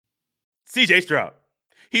CJ Stroud.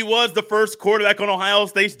 He was the first quarterback on Ohio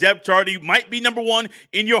State's depth chart. He might be number one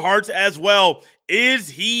in your hearts as well. Is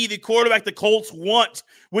he the quarterback the Colts want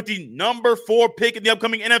with the number 4 pick in the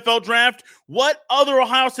upcoming NFL draft? What other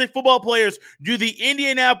Ohio State football players do the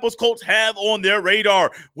Indianapolis Colts have on their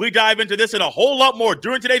radar? We dive into this and a whole lot more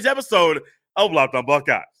during today's episode of Locked on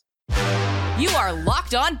Buckeyes. You are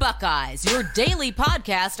Locked on Buckeyes, your daily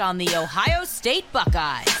podcast on the Ohio State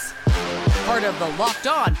Buckeyes. Part of the Locked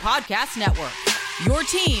on Podcast Network. Your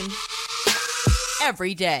team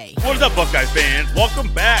every day. What is up, Buckeyes fans?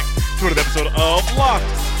 Welcome back to another episode of Locked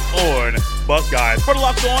on Buckeyes for the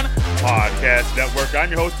Locked on Podcast Network. I'm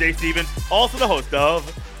your host, Jay Stevens, also the host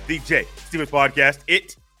of the Jay Stevens Podcast.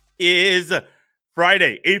 It is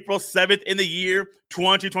Friday, April 7th in the year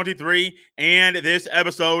 2023, and this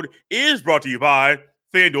episode is brought to you by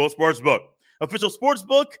FanDuel Sportsbook, official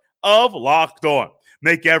sportsbook of Locked On.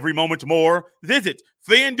 Make every moment more. Visit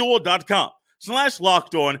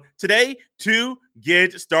FanDuel.com/Locked On today to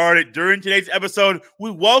get started. During today's episode, we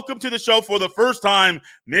welcome to the show for the first time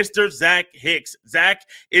Mr. Zach Hicks. Zach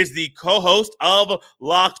is the co-host of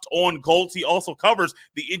Locked On Colts. He also covers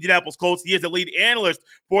the Indianapolis Colts. He is the lead analyst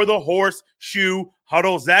for the Horseshoe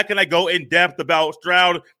Huddle. Zach and I go in depth about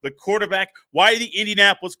Stroud, the quarterback, why the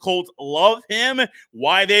Indianapolis Colts love him,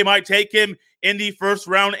 why they might take him in the first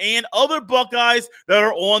round, and other Buckeyes that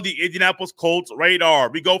are on the Indianapolis Colts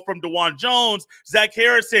radar. We go from DeJuan Jones, Zach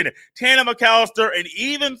Harrison, Tanner McAllister, and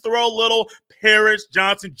even throw little Paris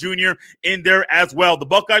Johnson Jr. in there as well. The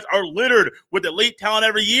Buckeyes are littered with elite talent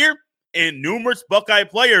every year, and numerous Buckeye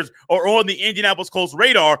players are on the Indianapolis Colts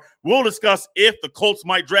radar. We'll discuss if the Colts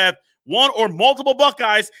might draft one or multiple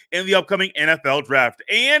Buckeyes in the upcoming NFL draft.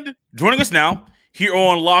 And joining us now here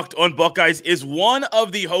on Locked on Buckeyes is one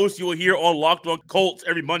of the hosts you will hear on Locked on Colts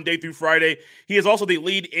every Monday through Friday. He is also the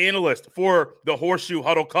lead analyst for the Horseshoe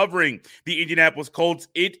Huddle covering the Indianapolis Colts.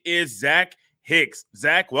 It is Zach Hicks.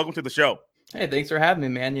 Zach, welcome to the show. Hey, thanks for having me,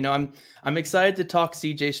 man. You know, I'm excited to talk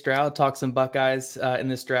CJ Stroud, talk some Buckeyes in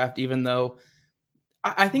this draft, even though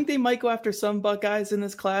I think they might go after some Buckeyes in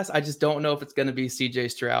this class. I just don't know if it's going to be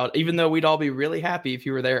CJ Stroud, even though we'd all be really happy if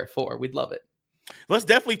you were there at 4. We'd love it. Let's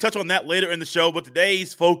definitely touch on that later in the show, but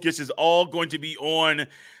today's focus is all going to be on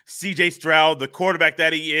CJ Stroud, the quarterback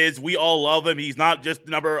that he is. We all love him. He's not just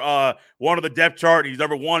number one of the depth chart. He's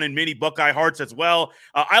number one in many Buckeye hearts as well.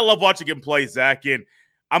 I love watching him play, Zach, and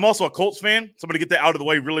I'm also a Colts fan, so I'm going to get that out of the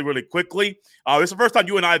way really, really quickly. This is the first time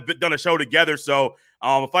you and I have done a show together, so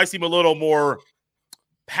if I seem a little more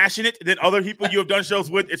passionate than other people you have done shows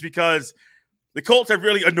with, it's because the Colts have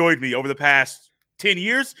really annoyed me over the past 10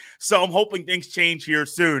 years, so I'm hoping things change here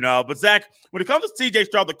soon. But Zach, when it comes to CJ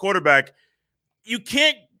Stroud, the quarterback, you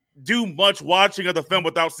can't do much watching of the film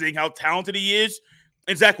without seeing how talented he is.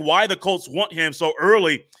 And Zach, why the Colts want him so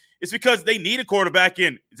early is because they need a quarterback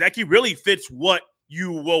in. Zach, he really fits what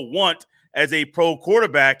you will want as a pro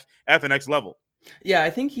quarterback at the next level. Yeah,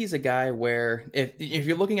 I think he's a guy where if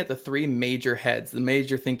you're looking at the 3 major heads, the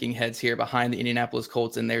major thinking heads here behind the Indianapolis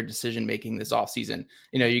Colts and their decision-making this offseason,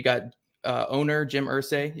 you know, you got owner Jim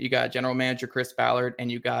Irsay, you got general manager Chris Ballard,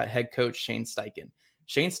 and you got head coach Shane Steichen.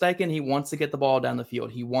 Shane Steichen, he wants to get the ball down the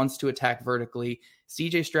field. He wants to attack vertically.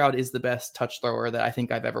 CJ Stroud is the best touch thrower that I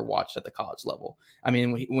think I've ever watched at the college level. I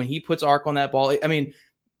mean, when he puts arc on that ball, I mean,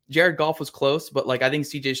 Jared Goff was close, but I think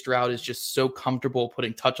CJ Stroud is just so comfortable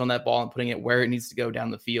putting touch on that ball and putting it where it needs to go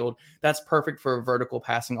down the field. That's perfect for a vertical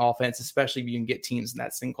passing offense, especially if you can get teams in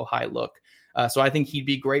that single high look. So I think he'd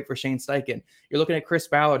be great for Shane Steichen. You're looking at Chris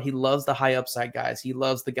Ballard. He loves the high upside guys. He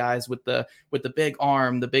loves the guys with the big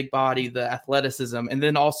arm, the big body, the athleticism, and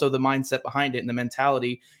then also the mindset behind it and the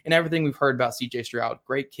mentality and everything we've heard about CJ Stroud.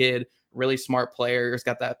 Great kid, really smart player. He's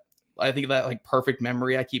got that, I think, that perfect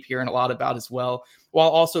memory I keep hearing a lot about as well, while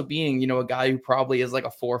also being, a guy who probably is like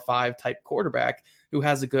a 4-5 type quarterback who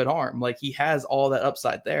has a good arm. He has all that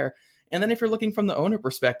upside there. And then if you're looking from the owner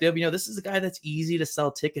perspective, this is a guy that's easy to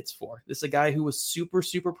sell tickets for. This is a guy who was super,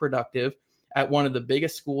 super productive at one of the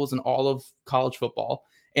biggest schools in all of college football.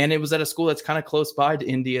 And it was at a school that's kind of close by to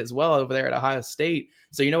Indy as well, over there at Ohio State.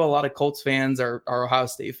 So, a lot of Colts fans are Ohio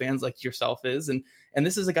State fans like yourself is. And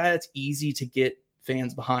this is a guy that's easy to get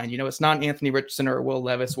fans behind. It's not Anthony Richardson or Will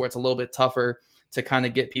Levis where it's a little bit tougher to kind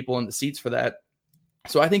of get people in the seats for that.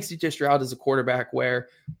 So I think CJ Stroud is a quarterback where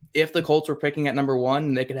if the Colts were picking at number 1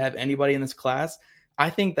 and they could have anybody in this class, I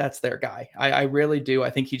think that's their guy. I really do. I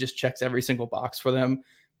think he just checks every single box for them.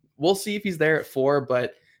 We'll see if he's there at 4,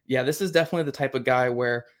 but yeah, this is definitely the type of guy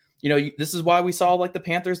where, this is why we saw the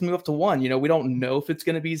Panthers move up to 1. We don't know if it's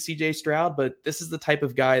going to be CJ Stroud, but this is the type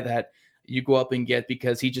of guy that you go up and get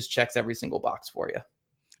because he just checks every single box for you.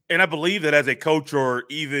 And I believe that as a coach or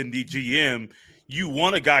even the GM, you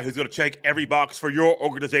want a guy who's going to check every box for your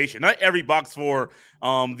organization, not every box for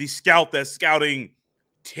the scout that's scouting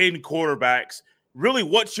 10 quarterbacks. Really,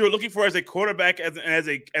 what you're looking for as a quarterback, as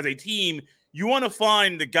a team, you want to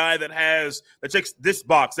find the guy that checks this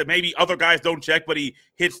box that maybe other guys don't check, but he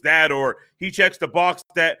hits that, or he checks the box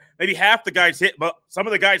that maybe half the guys hit, but some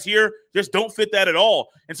of the guys here just don't fit that at all.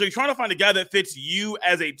 And so you're trying to find a guy that fits you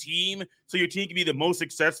as a team, so your team can be the most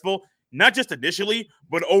successful, not just initially,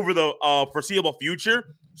 but over the foreseeable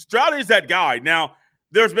future. Stroud is that guy. Now,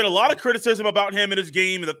 there's been a lot of criticism about him in his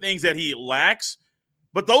game and the things that he lacks,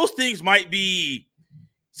 but those things might be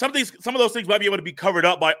some of those things might be able to be covered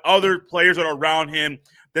up by other players that are around him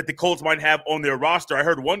that the Colts might have on their roster. I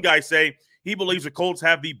heard one guy say he believes the Colts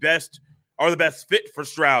have the best fit for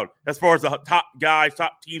Stroud as far as the top guys,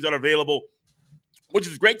 top teams that are available, which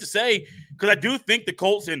is great to say, because I do think the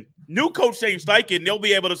Colts and new coach Shane Steichen, they'll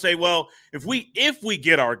be able to say, well, if we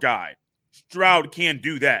get our guy, Stroud can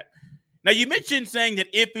do that. Now, you mentioned saying that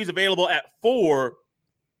if he's available at 4,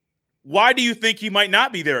 why do you think he might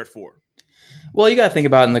not be there at 4? Well, you got to think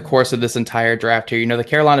about in the course of this entire draft here, the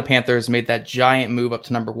Carolina Panthers made that giant move up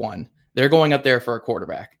to number 1. They're going up there for a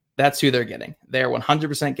quarterback. That's who they're getting. They're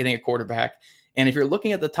 100% getting a quarterback. And if you're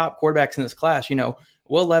looking at the top quarterbacks in this class,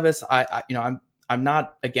 Will Levis, I'm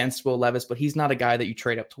not against Will Levis, but he's not a guy that you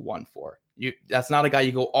trade up to 1 for. That's not a guy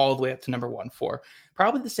you go all the way up to number 1 for.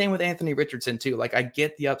 Probably the same with Anthony Richardson too. Like, I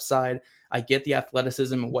get the upside, I get the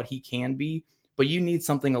athleticism and what he can be, but you need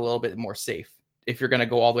something a little bit more safe if you're going to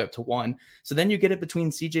go all the way up to 1. So then you get it between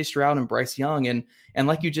CJ Stroud and Bryce Young. And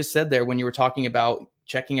like you just said there, when you were talking about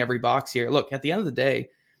checking every box here, look, at the end of the day,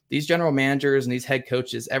 these general managers and these head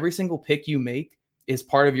coaches, every single pick you make is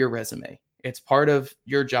part of your resume. It's part of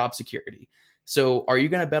your job security. So are you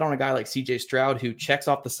going to bet on a guy like CJ Stroud who checks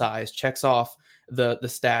off the size, checks off the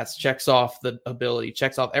stats, checks off the ability,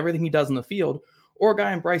 checks off everything he does in the field, or a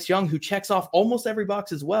guy in Bryce Young who checks off almost every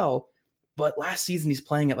box as well, but last season he's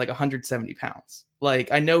playing at like 170 pounds.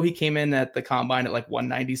 Like, I know he came in at the combine at like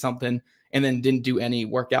 190 something and then didn't do any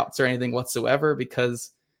workouts or anything whatsoever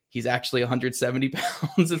because he's actually 170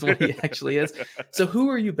 pounds is what he actually is. So who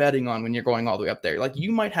are you betting on when you're going all the way up there? Like,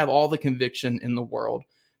 you might have all the conviction in the world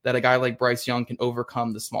that a guy like Bryce Young can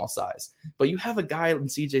overcome the small size, but you have a guy in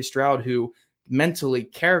CJ Stroud who mentally,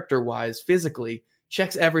 character-wise, physically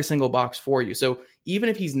checks every single box for you. So even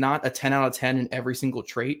if he's not a 10 out of 10 in every single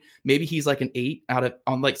trait, maybe he's like an 8 out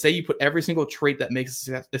of, like, say you put every single trait that makes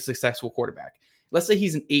a successful quarterback. Let's say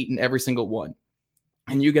he's an 8 in every single one.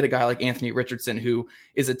 And you get a guy like Anthony Richardson, who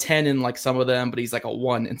is a 10 in like some of them, but he's like a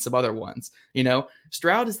 1 in some other ones.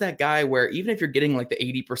 Stroud is that guy where even if you're getting like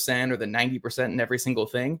the 80% or the 90% in every single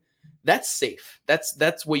thing, that's safe.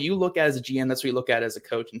 That's what you look at as a GM. That's what you look at as a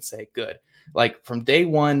coach and say, good. Like, from day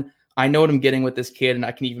one, I know what I'm getting with this kid, and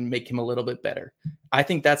I can even make him a little bit better. I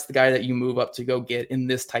think that's the guy that you move up to go get in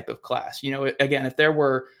this type of class. Again, if there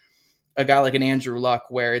were a guy like an Andrew Luck,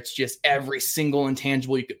 where it's just every single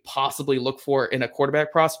intangible you could possibly look for in a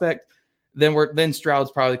quarterback prospect, then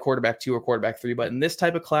Stroud's probably quarterback 2 or quarterback 3. But in this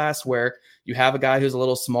type of class where you have a guy who's a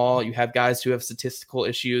little small, you have guys who have statistical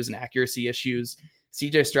issues and accuracy issues,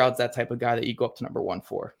 CJ Stroud's that type of guy that you go up to number 1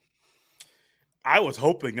 for. I was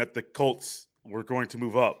hoping that the Colts were going to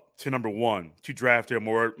move up to number 1 to draft him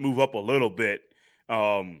or move up a little bit.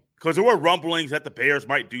 Because there were rumblings that the Bears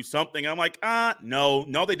might do something. I'm like, no,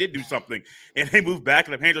 they did do something. And they moved back,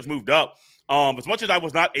 and the Panthers moved up. As much as I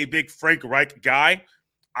was not a big Frank Reich guy,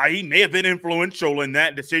 he may have been influential in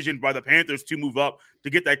that decision by the Panthers to move up to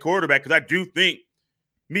get that quarterback, because I do think,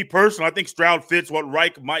 me personally, I think Stroud fits what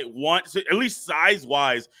Reich might want, so at least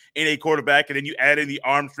size-wise, in a quarterback. And then you add in the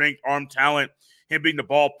arm strength, arm talent, him being the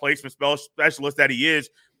ball placement specialist that he is.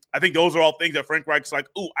 I think those are all things that Frank Reich's like,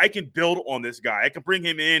 ooh, I can build on this guy. I can bring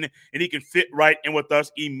him in, and he can fit right in with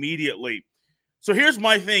us immediately. So here's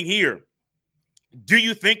my thing here. Do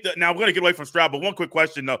you think that – now, we're going to get away from Stroud, but one quick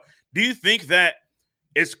question, though. Do you think that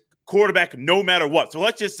it's quarterback no matter what? So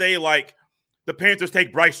let's just say, like, the Panthers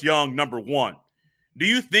take Bryce Young number 1. Do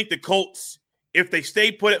you think the Colts, if they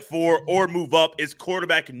stay put at 4 or move up, is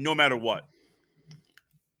quarterback no matter what?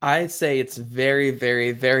 I'd say it's very,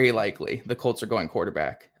 very, very likely the Colts are going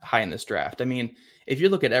quarterback high in this draft. I mean, if you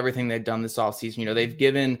look at everything they've done this offseason, they've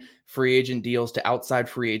given free agent deals to outside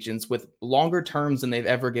free agents with longer terms than they've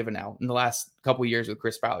ever given out in the last couple of years with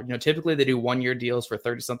Chris Ballard. Typically they do 1-year deals for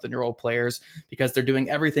 30-something-year-old players because they're doing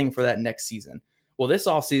everything for that next season. Well, this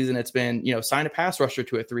offseason, it's been, sign a pass rusher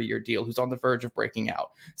to a 3-year deal who's on the verge of breaking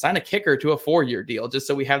out. Sign a kicker to a 4-year deal just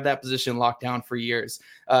so we have that position locked down for years.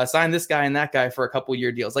 Sign this guy and that guy for a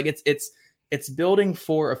couple-year deals. Like, it's it's building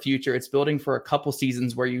for a future. It's building for a couple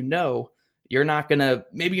seasons where you're not going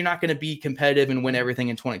to be competitive and win everything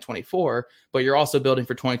in 2024, but you're also building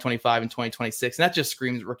for 2025 and 2026. And that just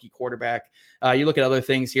screams rookie quarterback. You look at other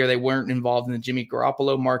things here. They weren't involved in the Jimmy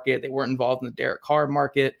Garoppolo market. They weren't involved in the Derek Carr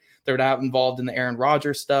market. They're not involved in the Aaron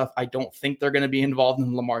Rodgers stuff. I don't think they're going to be involved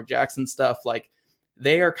in the Lamar Jackson stuff. Like,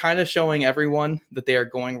 they are kind of showing everyone that they are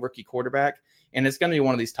going rookie quarterback, and it's going to be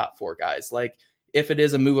one of these top 4 guys. Like, if it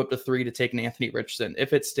is a move up to 3 to take an Anthony Richardson,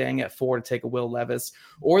 if it's staying at 4 to take a Will Levis,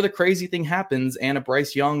 or the crazy thing happens and a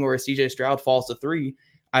Bryce Young or a CJ Stroud falls to 3,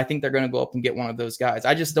 I think they're going to go up and get one of those guys.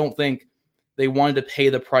 I just don't think they wanted to pay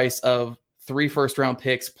the price of 3 first-round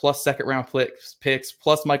picks plus second-round picks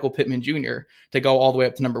plus Michael Pittman Jr. to go all the way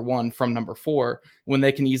up to number 1 from number 4 when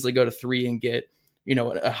they can easily go to 3 and get,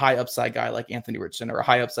 a high upside guy like Anthony Richardson or a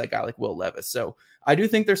high upside guy like Will Levis. So I do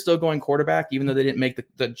think they're still going quarterback, even though they didn't make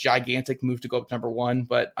the gigantic move to go up to number 1.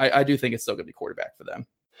 But I do think it's still going to be quarterback for them.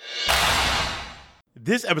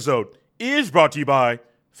 This episode is brought to you by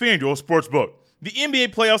FanDuel Sportsbook. The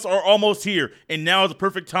NBA playoffs are almost here, and now is the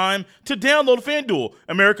perfect time to download FanDuel,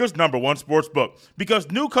 America's #1 sportsbook, because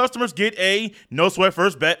new customers get a no-sweat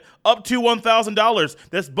first bet up to $1,000.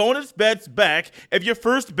 That's bonus bets back if your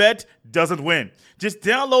first bet doesn't win. Just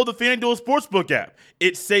download the FanDuel Sportsbook app.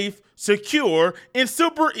 It's safe, secure, and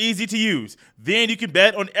super easy to use. Then you can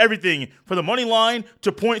bet on everything from the money line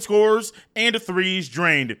to point scores and to threes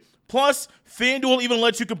drained. Plus, FanDuel even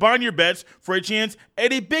lets you combine your bets for a chance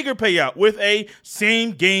at a bigger payout with a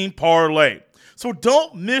same-game parlay. So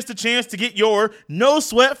don't miss the chance to get your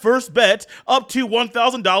no-sweat first bet up to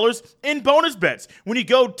 $1,000 in bonus bets when you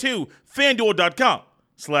go to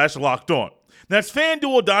FanDuel.com/LockedOn. That's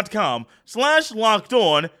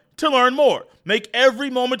FanDuel.com/LockedOn to learn more. Make every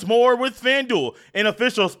moment more with FanDuel, an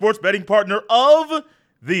official sports betting partner of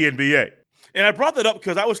the NBA. And I brought that up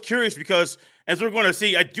because I was curious because as we're going to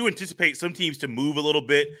see, I do anticipate some teams to move a little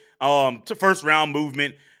bit to first round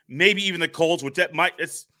movement, maybe even the Colts, which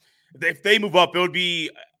if they move up, it would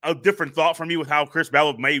be a different thought for me with how Chris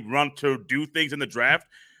Ballard may run to do things in the draft.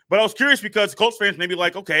 But I was curious because Colts fans may be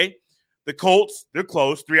like, okay, the Colts, they're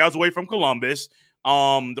close, 3 hours away from Columbus.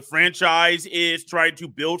 The franchise is trying to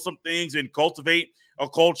build some things and cultivate a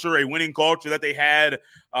culture, a winning culture that they had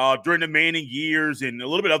during the Manning years and a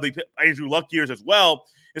little bit of the Andrew Luck years as well.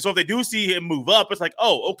 And so if they do see him move up, it's like,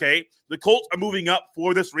 oh, okay, the Colts are moving up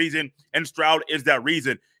for this reason, and Stroud is that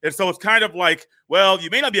reason. And so it's kind of like, well, you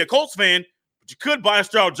may not be a Colts fan, but you could buy a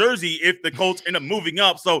Stroud jersey if the Colts end up moving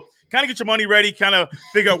up. So kind of get your money ready, kind of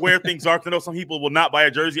figure out where things are. Because I know some people will not buy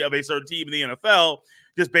a jersey of a certain team in the NFL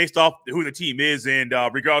just based off who the team is. And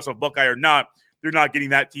regardless of Buckeye or not, they're not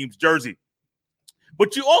getting that team's jersey.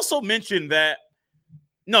 But you also mentioned that,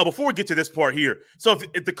 no, before we get to this part here. So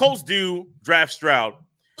if the Colts do draft Stroud,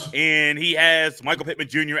 and he has Michael Pittman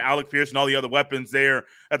Jr., Alec Pierce, and all the other weapons there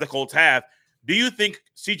that the Colts have, do you think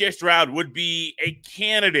CJ Stroud would be a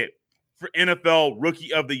candidate for NFL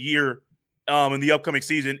Rookie of the Year in the upcoming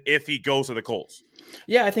season if he goes to the Colts?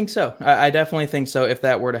 Yeah, I think so. I definitely think so if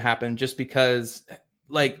that were to happen, just because,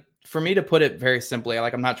 like, for me to put it very simply,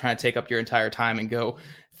 like, I'm not trying to take up your entire time and go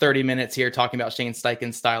 30 minutes here talking about Shane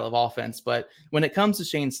Steichen's style of offense, but when it comes to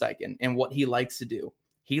Shane Steichen and what he likes to do,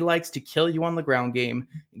 he likes to kill you on the ground game,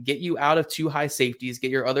 get you out of 2 high safeties,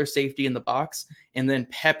 get your other safety in the box, and then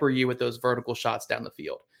pepper you with those vertical shots down the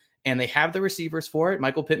field. And they have the receivers for it.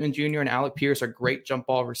 Michael Pittman Jr. and Alec Pierce are great jump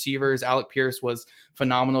ball receivers. Alec Pierce was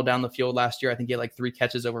phenomenal down the field last year. I think he had like 3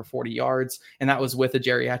 catches over 40 yards, and that was with a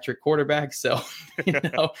geriatric quarterback. So,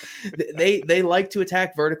 they like to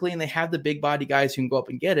attack vertically, and they have the big body guys who can go up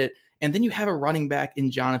and get it. And then you have a running back in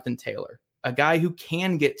Jonathan Taylor, a guy who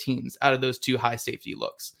can get teams out of those 2 high safety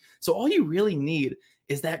looks. So all you really need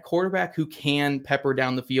is that quarterback who can pepper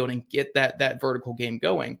down the field and get that vertical game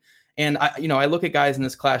going. And I look at guys in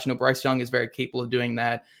this class, Bryce Young is very capable of doing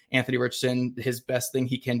that. Anthony Richardson, his best thing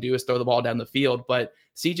he can do is throw the ball down the field, but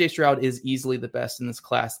CJ Stroud is easily the best in this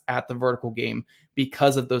class at the vertical game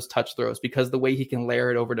because of those touch throws, because the way he can layer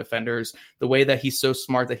it over defenders, the way that he's so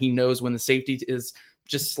smart that he knows when the safety is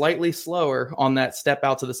just slightly slower on that step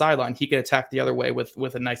out to the sideline, he could attack the other way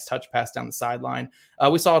with a nice touch pass down the sideline.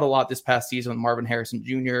 We saw it a lot this past season with Marvin Harrison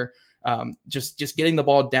Jr., just getting the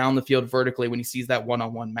ball down the field vertically when he sees that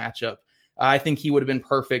one-on-one matchup. I think he would have been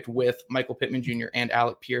perfect with Michael Pittman Jr. and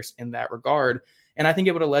Alec Pierce in that regard. And I think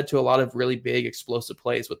it would have led to a lot of really big explosive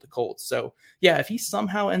plays with the Colts. So yeah, if he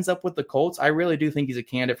somehow ends up with the Colts, I really do think he's a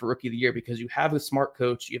candidate for Rookie of the Year because you have a smart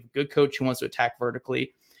coach, you have a good coach who wants to attack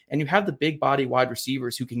vertically, and you have the big body wide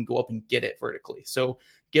receivers who can go up and get it vertically. So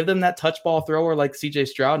give them that touch ball thrower like CJ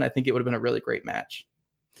Stroud, and I think it would have been a really great match.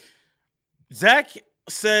 Zach,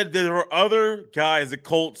 said there are other guys the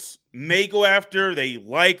Colts may go after, they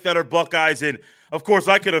like that are Buckeyes. And of course,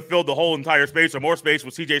 I could have filled the whole entire space or more space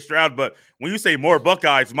with CJ Stroud. But when you say more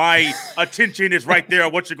Buckeyes, my attention is right there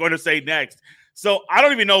on what you're going to say next. So I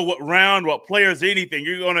don't even know what round, what players, anything.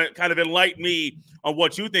 You're going to kind of enlighten me on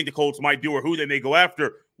what you think the Colts might do or who they may go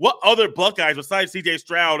after. What other Buckeyes besides CJ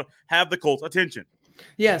Stroud have the Colts' attention?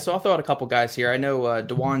 Yeah, so I'll throw out a couple guys here. I know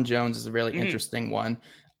DeJuan Jones is a really interesting one.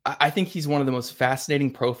 I think he's one of the most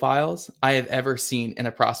fascinating profiles I have ever seen in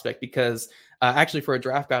a prospect because actually for a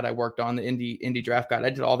draft guide I worked on, the Indy draft guide, I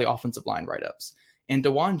did all the offensive line write-ups. And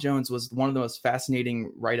DeJuan Jones was one of the most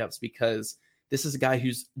fascinating write-ups because this is a guy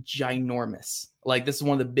who's ginormous. Like, this is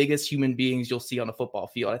one of the biggest human beings you'll see on a football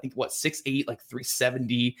field. I think, 6'8", like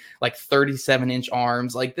 370, like 37-inch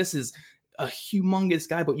arms. Like, this is a humongous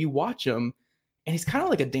guy, but you watch him, and he's kind of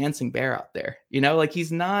like a dancing bear out there. You know, like,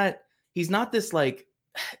 he's not this, like,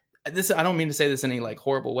 this, I don't mean to say this in any, like,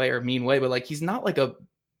 horrible way or mean way, but, like, he's not like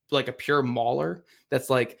a pure mauler that's,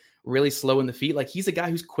 like, really slow in the feet. Like, he's a guy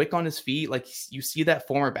who's quick on his feet. Like, you see that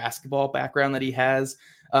former basketball background that he has.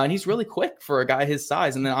 And he's really quick for a guy his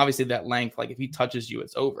size. And then obviously that length, like if he touches you,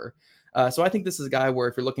 it's over. So I think this is a guy where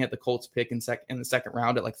if you're looking at the Colts pick in the second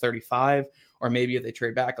round at like 35, or maybe if they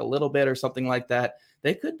trade back a little bit or something like that,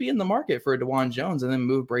 they could be in the market for a DeJuan Jones and then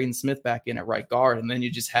move Braden Smith back in at right guard. And then you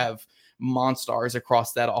just have monsters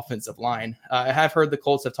across that offensive line. I have heard the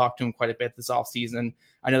Colts have talked to him quite a bit this offseason.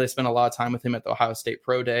 I know they spent a lot of time with him at the Ohio State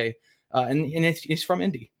Pro Day. And he's from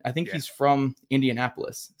Indy. I think he's from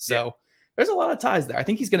Indianapolis. So there's a lot of ties there. I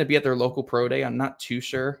think he's going to be at their local pro day. I'm not too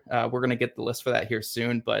sure. We're going to get the list for that here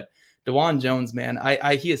soon. But DeJuan Jones, man,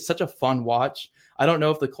 he is such a fun watch. I don't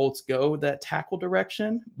know if the Colts go that tackle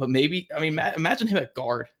direction, but maybe. I mean, imagine him at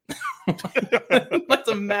guard. That's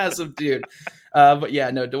a massive dude. But yeah,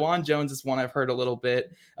 no, DeJuan Jones is one I've heard a little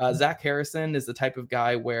bit. Zach Harrison is the type of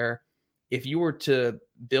guy where if you were to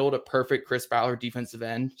build a perfect Chris Ballard defensive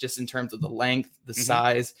end, just in terms of the length, the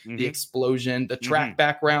size, the explosion, the track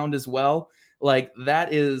background as well, like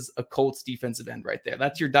that is a Colts defensive end right there.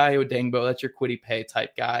 That's your Dio Dangbo. That's your Kwity Paye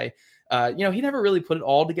type guy. He never really put it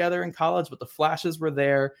all together in college, but the flashes were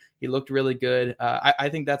there. He looked really good. I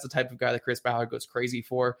think that's the type of guy that Chris Ballard goes crazy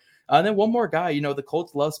for. And then one more guy, the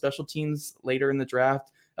Colts love special teams later in the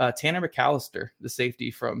draft. Tanner McAllister, the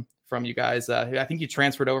safety from you guys. I think he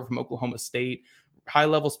transferred over from Oklahoma State.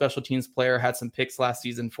 High-level special teams player, had some picks last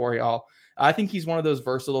season for y'all. I think he's one of those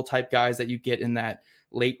versatile type guys that you get in that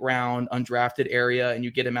late round undrafted area, and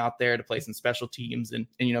you get him out there to play some special teams and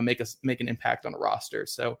make an impact on a roster.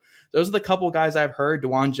 So those are the couple guys I've heard.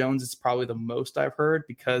 DeJuan Jones is probably the most I've heard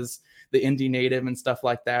because the Indy native and stuff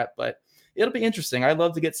like that. But it'll be interesting. I'd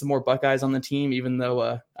love to get some more Buckeyes on the team, even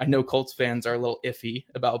though I know Colts fans are a little iffy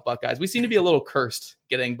about Buckeyes. We seem to be a little cursed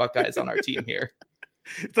getting Buckeyes on our team here.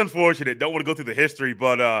 It's unfortunate. Don't want to go through the history,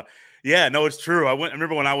 but it's true. I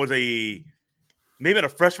remember when I was maybe a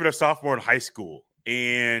freshman or sophomore in high school,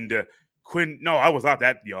 and I was not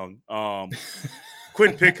that young.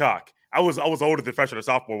 Quinn Pitcock. I was older than freshman or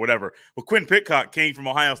sophomore, whatever. But Quinn Pitcock came from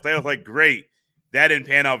Ohio State. I was like, great. That didn't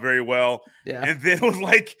pan out very well. Yeah. And then it was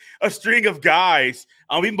like a string of guys.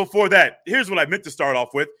 Even before that, here's what I meant to start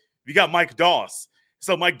off with. You got Mike Doss.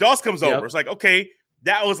 So Mike Doss comes over. It's like, okay,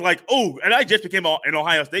 that was like, oh, and I just became an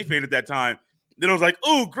Ohio State fan at that time. Then I was like,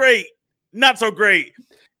 oh, great, not so great.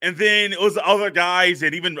 And then it was other guys,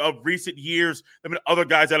 and even of recent years, there have been other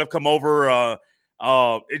guys that have come over. I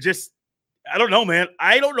don't know, man.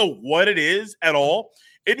 I don't know what it is at all.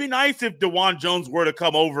 It'd be nice if DeJuan Jones were to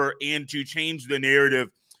come over and to change the narrative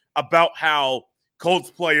about how Colts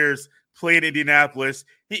players play in Indianapolis.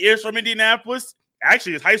 He is from Indianapolis.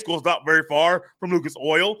 Actually, his high school is not very far from Lucas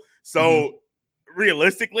Oil. So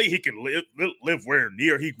realistically, he can live where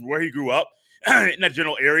he grew up in that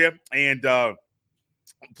general area and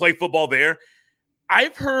play football there.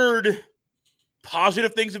 I've heard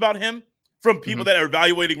positive things about him from people that are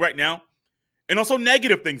evaluating right now, and also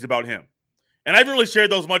negative things about him. And I haven't really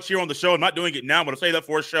shared those much here on the show. I'm not doing it now. I'm going to say that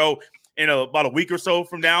for a show in about a week or so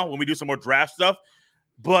from now when we do some more draft stuff.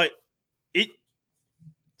 But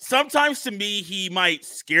sometimes to me, he might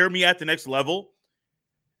scare me at the next level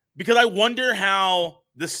because I wonder how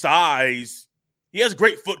the size – he has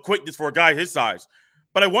great foot quickness for a guy his size.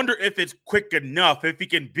 But I wonder if it's quick enough, if he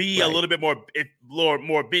can be a little bit more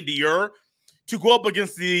bendier to go up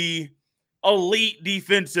against the elite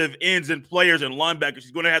defensive ends and players and linebackers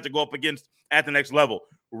he's going to have to go up against at the next level.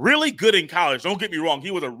 Really good in college. Don't get me wrong.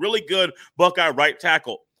 He was a really good Buckeye right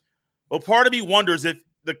tackle. But part of me wonders if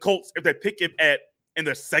the Colts, if they pick him in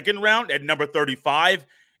the second round at number 35,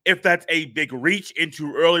 if that's a big reach in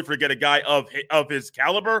too early for get a guy of his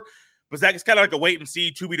caliber. But Zach is kind of like a wait and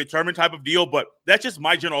see, to be determined type of deal. But that's just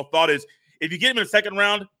my general thought is if you get him in the second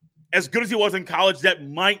round, as good as he was in college, that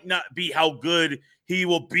might not be how good he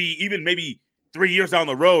will be even maybe 3 years down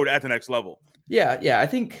the road at the next level. Yeah. I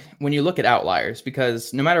think when you look at outliers,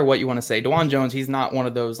 because no matter what you want to say, DeJuan Jones, he's not one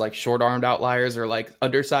of those like short-armed outliers or like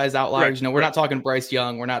undersized outliers. Right, we're not talking Bryce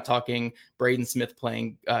Young. We're not talking Braden Smith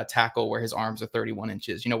playing tackle where his arms are 31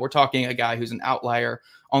 inches. We're talking a guy who's an outlier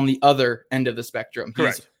on the other end of the spectrum.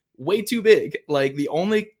 Correct. He's way too big. Like the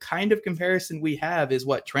only kind of comparison we have is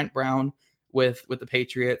what Trent Brown with the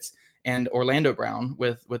Patriots and Orlando Brown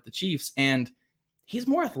with the Chiefs. And he's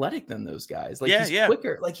more athletic than those guys. Like he's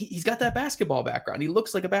quicker. Like he's got that basketball background. He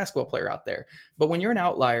looks like a basketball player out there. But when you're an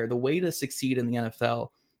outlier, the way to succeed in the NFL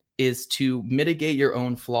is to mitigate your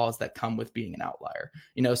own flaws that come with being an outlier.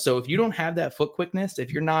 So if you don't have that foot quickness,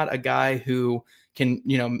 if you're not a guy who can,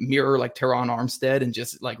 mirror like Teron Armstead and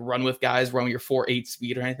just like run with guys running your 4.8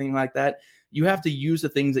 speed or anything like that, you have to use the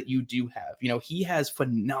things that you do have. He has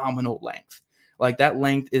phenomenal length. Like that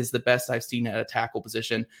length is the best I've seen at a tackle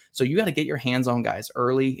position. So you got to get your hands on guys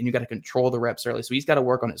early and you got to control the reps early. So he's got to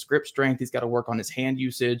work on his grip strength. He's got to work on his hand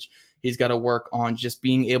usage. He's got to work on just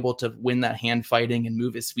being able to win that hand fighting and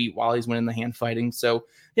move his feet while he's winning the hand fighting. So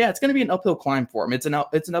yeah, it's going to be an uphill climb for him. It's an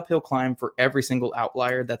uphill climb for every single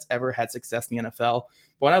outlier that's ever had success in the NFL.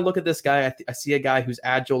 But when I look at this guy, I see a guy who's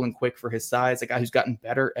agile and quick for his size, a guy who's gotten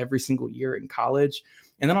better every single year in college.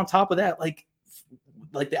 And then on top of that, like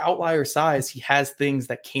the outlier size, he has things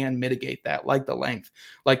that can mitigate that, like the length,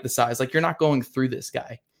 like the size. Like you're not going through this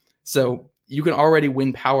guy. So you can already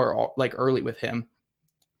win power like early with him.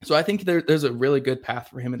 So I think there's a really good path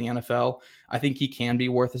for him in the NFL. I think he can be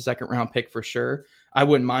worth a second round pick for sure. I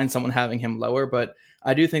wouldn't mind someone having him lower, but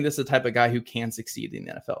I do think this is the type of guy who can succeed in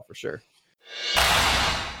the NFL for sure.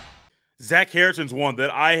 Zach Harrison's one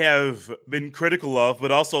that I have been critical of,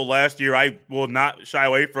 but also last year I will not shy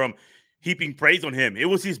away from heaping praise on him. It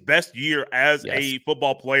was his best year as a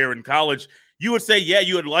football player in college. You would say, yeah,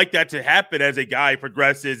 you would like that to happen as a guy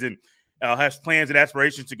progresses and has plans and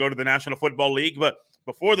aspirations to go to the National Football League. But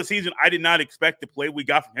before the season, I did not expect the play we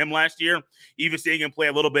got from him last year, even seeing him play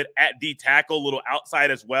a little bit at D tackle, a little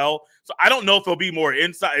outside as well. So I don't know if he'll be more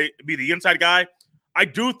inside, be the inside guy. I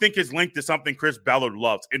do think his length is something Chris Ballard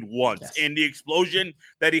loves and wants. And the explosion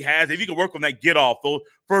that he has, if you can work on that get off, those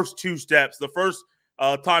first two steps, the first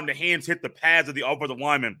time the hands hit the pads of the offensive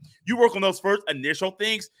lineman, you work on those first initial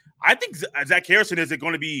things. I think Zach Harrison is a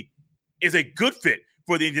good fit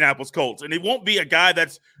for the Indianapolis Colts. And it won't be a guy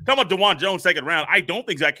that's talking about DeJuan Jones second round. I don't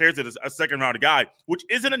think Zach Harrison is a second round guy, which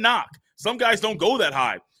isn't a knock. Some guys don't go that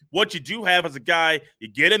high. What you do have is a guy, you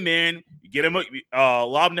get him in, you get him,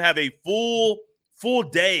 allow him to have a full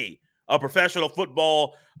day of professional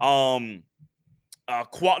football, not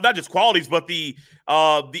just qualities, but the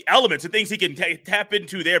elements and things he can tap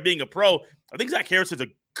into there being a pro. I think Zach Harrison's a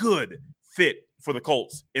good fit for the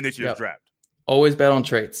Colts in this year's draft. Always bet on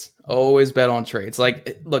traits. Always bet on traits.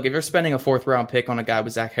 Like, look, if you're spending a 4th round pick on a guy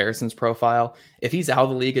with Zach Harrison's profile, if he's out of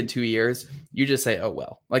the league in 2 years, you just say, oh,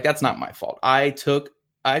 well, like that's not my fault. I took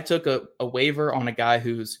a waiver on a guy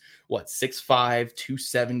who's 6'5",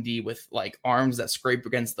 270 with like arms that scrape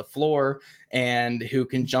against the floor and who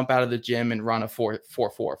can jump out of the gym and run a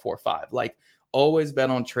 4.4, 4.5. Like always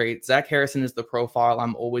bet on traits. Zach Harrison is the profile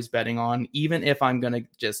I'm always betting on, even if I'm going to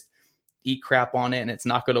just eat crap on it and it's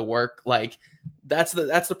not going to work. Like that's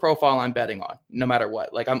the profile I'm betting on no matter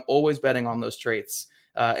what. Like I'm always betting on those traits.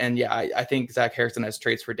 And yeah, I think Zach Harrison has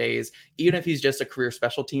traits for days. Even if he's just a career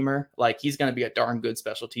special teamer, like he's going to be a darn good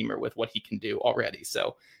special teamer with what he can do already.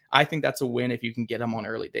 So I think that's a win if you can get him on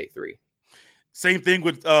early day 3. Same thing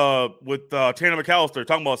with Tanner McAllister,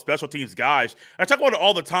 talking about special teams guys. I talk about it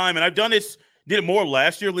all the time, and I've did it more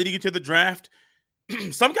last year leading into the draft.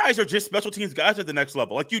 Some guys are just special teams guys at the next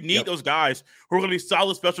level. Like you need those guys who are going to be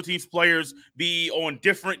solid special teams players, be on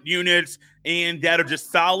different units, and that are just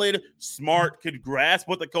solid, smart, can grasp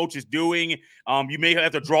what the coach is doing. You may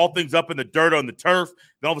have to draw things up in the dirt on the turf,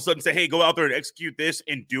 then all of a sudden say, hey, go out there and execute this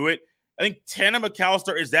and do it. I think Tanner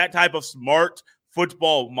McAllister is that type of smart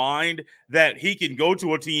football mind that he can go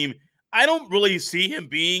to a team. I don't really see him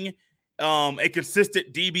being a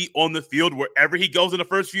consistent DB on the field wherever he goes in the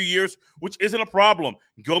first few years, which isn't a problem.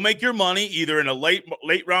 Go make your money either in a late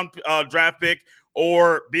round draft pick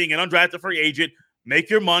or being an undrafted free agent. Make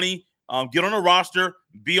your money, get on a roster,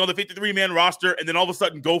 be on the 53-man roster, and then all of a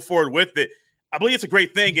sudden go forward with it. I believe it's a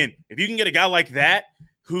great thing. And if you can get a guy like that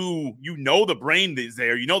who the brain is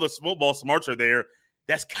there, the football smarts are there,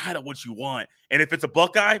 that's kind of what you want. And if it's a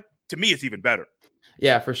Buckeye, to me, it's even better.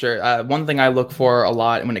 Yeah, for sure. One thing I look for a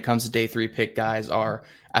lot when it comes to day 3 pick guys are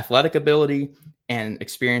athletic ability and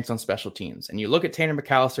experience on special teams. And you look at Tanner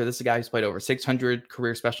McAllister, this is a guy who's played over 600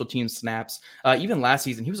 career special teteams snaps. Even last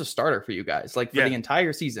season, he was a starter for you guys. Like for the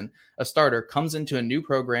entire season, a starter comes into a new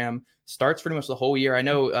program, starts pretty much the whole year. I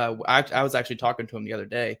know I was actually talking to him the other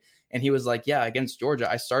day, and he was like, yeah, against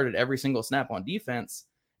Georgia, I started every single snap on defense.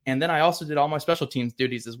 And then I also did all my special teams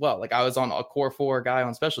duties as well. Like I was on a core 4 guy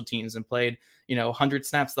on special teams and played, 100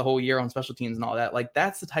 snaps the whole year on special teams and all that. Like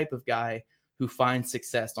that's the type of guy who finds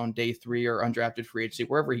success on day 3 or undrafted free agency,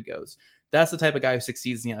 wherever he goes. That's the type of guy who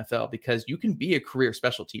succeeds in the NFL because you can be a career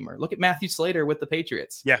special teamer. Look at Matthew Slater with the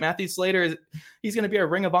Patriots. Yeah. Matthew Slater, he's going to be a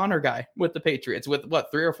Ring of Honor guy with the Patriots with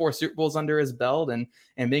 3 or 4 Super Bowls under his belt and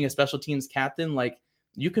being a special teams captain. Like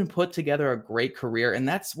you can put together a great career. And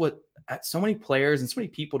that's what so many players and so many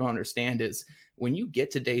people don't understand is when you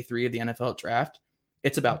get to day 3 of the NFL draft,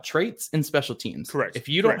 it's about traits and special teams. Correct. If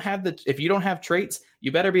you don't have traits,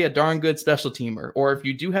 you better be a darn good special teamer. Or if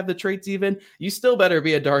you do have the traits even, you still better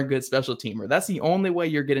be a darn good special teamer. That's the only way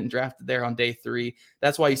you're getting drafted there on day 3.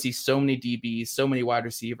 That's why you see so many DBs, so many wide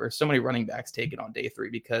receivers, so many running backs taken on day 3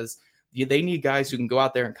 because they need guys who can go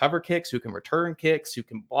out there and cover kicks, who can return kicks, who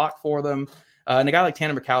can block for them. And a guy like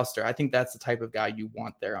Tanner McAllister, I think that's the type of guy you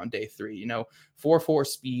want there on day 3. 4.4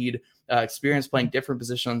 speed, experience playing different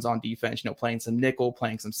positions on defense, playing some nickel,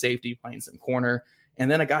 playing some safety, playing some corner. And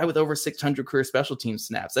then a guy with over 600 career special team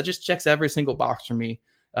snaps. That just checks every single box for me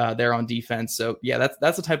there on defense. So, yeah,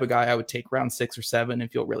 that's the type of guy I would take round 6 or 7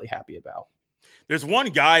 and feel really happy about. There's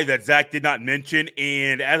one guy that Zach did not mention,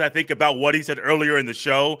 and as I think about what he said earlier in the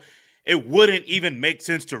show, it wouldn't even make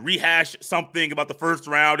sense to rehash something about the first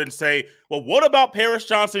round and say, well, what about Paris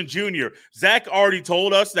Johnson Jr.? Zach already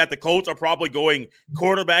told us that the Colts are probably going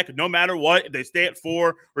quarterback no matter what. If they stay at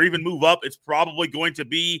 4 or even move up, it's probably going to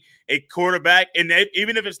be a quarterback. And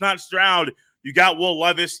even if it's not Stroud, you got Will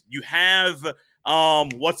Levis. You have,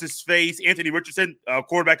 Anthony Richardson,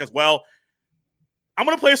 quarterback as well. I'm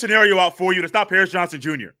going to play a scenario out for you. It's not Paris Johnson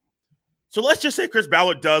Jr. So let's just say Chris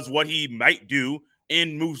Ballard does what he might do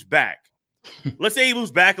and moves back. Let's say he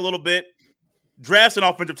moves back a little bit, drafts an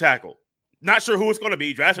offensive tackle. Not sure who it's going to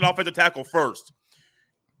be. Drafts an offensive tackle first.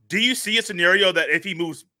 Do you see a scenario that if he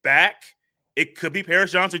moves back, it could be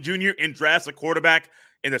Paris Johnson Jr. and drafts a quarterback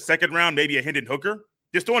in the second round, maybe a Hendon Hooker?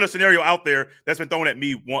 Just throwing a scenario out there that's been thrown at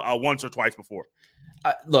me once or twice before.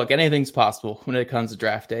 Look, anything's possible when it comes to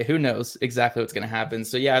draft day. Who knows exactly what's going to happen?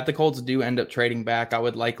 So, yeah, if the Colts do end up trading back, I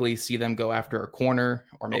would likely see them go after a corner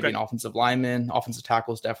or maybe an offensive lineman. Offensive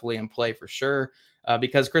tackle is definitely in play for sure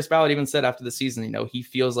because Chris Ballard even said after the season, he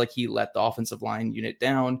feels like he let the offensive line unit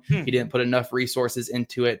down. He didn't put enough resources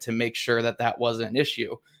into it to make sure that wasn't an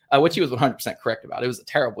issue, which he was 100% correct about. It was a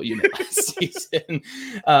terrible unit last season.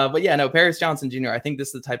 But, yeah, no, Paris Johnson Jr., I think this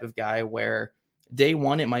is the type of guy where day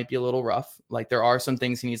 1, it might be a little rough. Like there are some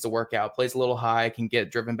things he needs to work out. Plays a little high, can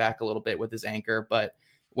get driven back a little bit with his anchor. But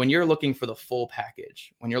when you're looking for the full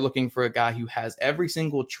package, when you're looking for a guy who has every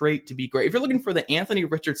single trait to be great, if you're looking for the Anthony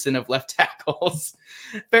Richardson of left tackles,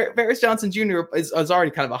 Paris Johnson Jr. is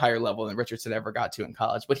already kind of a higher level than Richardson ever got to in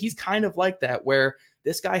college. But he's kind of like that where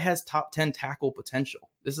this guy has top 10 tackle potential.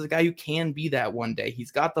 This is a guy who can be that one day.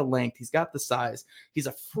 He's got the length. He's got the size. He's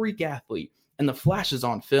a freak athlete. And the flashes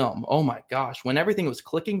on film, oh my gosh, when everything was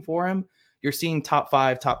clicking for him, you're seeing top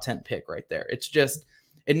 5, top 10 pick right there. It's just,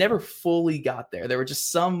 it never fully got there. There were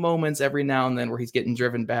just some moments every now and then where he's getting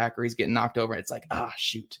driven back or he's getting knocked over. And it's like,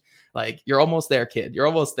 shoot, like you're almost there, kid. You're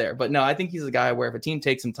almost there. But no, I think he's a guy where if a team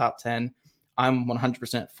takes him top 10, I'm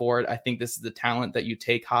 100% for it. I think this is the talent that you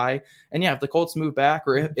take high. And yeah, if the Colts move back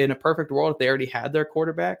or if, in a perfect world, if they already had their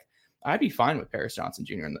quarterback, I'd be fine with Paris Johnson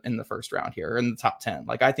Jr. in the first round here or in the top 10.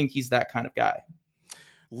 Like, I think he's that kind of guy.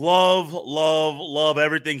 Love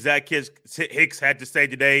everything Zach Hicks had to say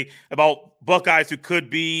today about Buckeyes who could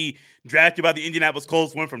be drafted by the Indianapolis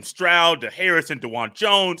Colts. Went from Stroud to Harrison to Juwan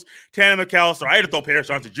Jones, Tanner McAllister. I had to throw Paris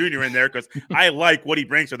Johnson Jr. in there because I like what he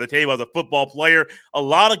brings to the table as a football player. A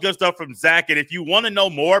lot of good stuff from Zach. And if you want to know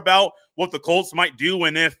more about what the Colts might do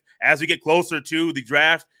and if, as we get closer to the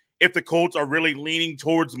draft, if the Colts are really leaning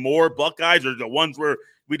towards more Buckeyes or the ones where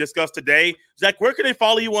we discussed today, Zach, where can they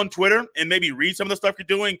follow you on Twitter and maybe read some of the stuff you're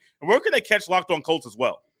doing? And where can they catch Locked On Colts as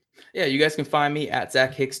well? Yeah, you guys can find me at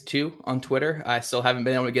Zach Hicks 2 on Twitter. I still haven't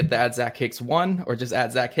been able to get the at Zach Hicks 1 or just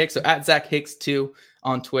at Zach Hicks. So at Zach Hicks 2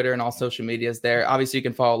 on Twitter and all social medias there. Obviously, you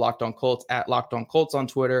can follow Locked On Colts at Locked On Colts on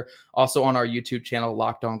Twitter. Also on our YouTube channel,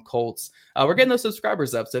 Locked On Colts. We're getting those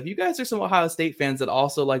subscribers up. So if you guys are some Ohio State fans that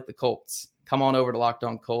also like the Colts, come on over to Locked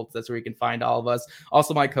On Colts. That's where you can find all of us.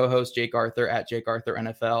 Also, my co-host, Jake Arthur, at Jake Arthur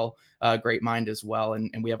NFL. Great mind as well.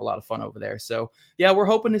 And we have a lot of fun over there. So, yeah, we're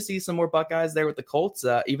hoping to see some more Buckeyes there with the Colts,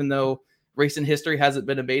 even though recent history hasn't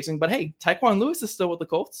been amazing, but hey, Tyquan Lewis is still with the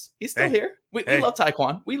Colts. He's still here. We love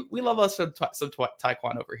Tyquan. We love us some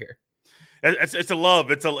Tyquan over here. It's a love.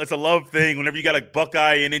 It's a love thing. Whenever you got a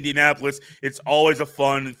Buckeye in Indianapolis, it's always a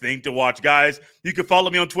fun thing to watch. Guys, you can follow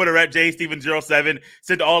me on Twitter at jstevens07.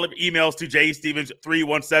 Send all of emails to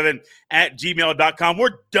jstevens317@gmail.com.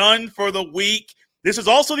 We're done for the week. This is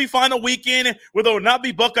also the final weekend where there will not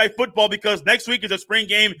be Buckeye football because next week is a spring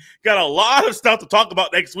game. Got a lot of stuff to talk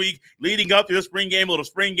about next week leading up to the spring game, a little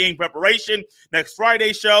spring game preparation. Next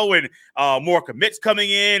Friday show and more commits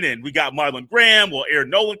coming in. And we got Marlon Graham. We'll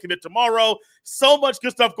Aaron Nolan commit tomorrow. So much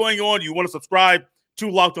good stuff going on. You want to subscribe to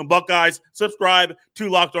Locked On Buckeyes. Subscribe to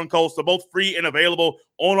Locked On Colts. They're both free and available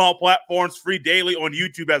on all platforms, free daily on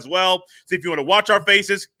YouTube as well. So if you want to watch our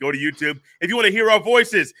faces, go to YouTube. If you want to hear our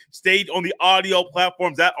voices, stay on the audio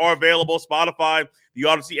platforms that are available, Spotify, the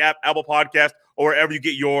Odyssey app, Apple Podcast, or wherever you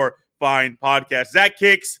get your fine podcasts. Zach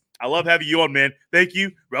Hicks, I love having you on, man. Thank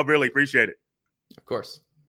you. I really appreciate it. Of course.